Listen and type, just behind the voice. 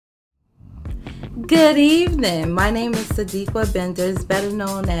Good evening. My name is Siddeequah Benders, better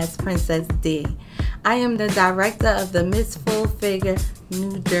known as Princess D. I am the director of the Miss Full Figure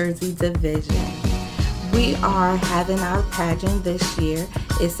New Jersey division. We are having our pageant this year.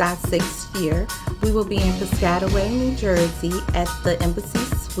 It's our 6th year. We will be in Piscataway, New Jersey at the Embassy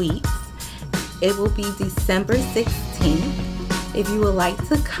Suites. It will be December 16th. If you would like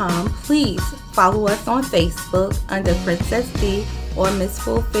to come, please follow us on Facebook under Princess D or Miss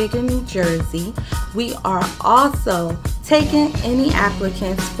Full Figure New Jersey. We are also taking any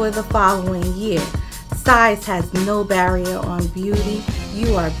applicants for the following year. Size has no barrier on beauty.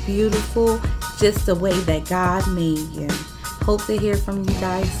 You are beautiful just the way that God made you. Hope to hear from you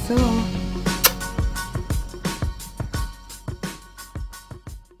guys soon.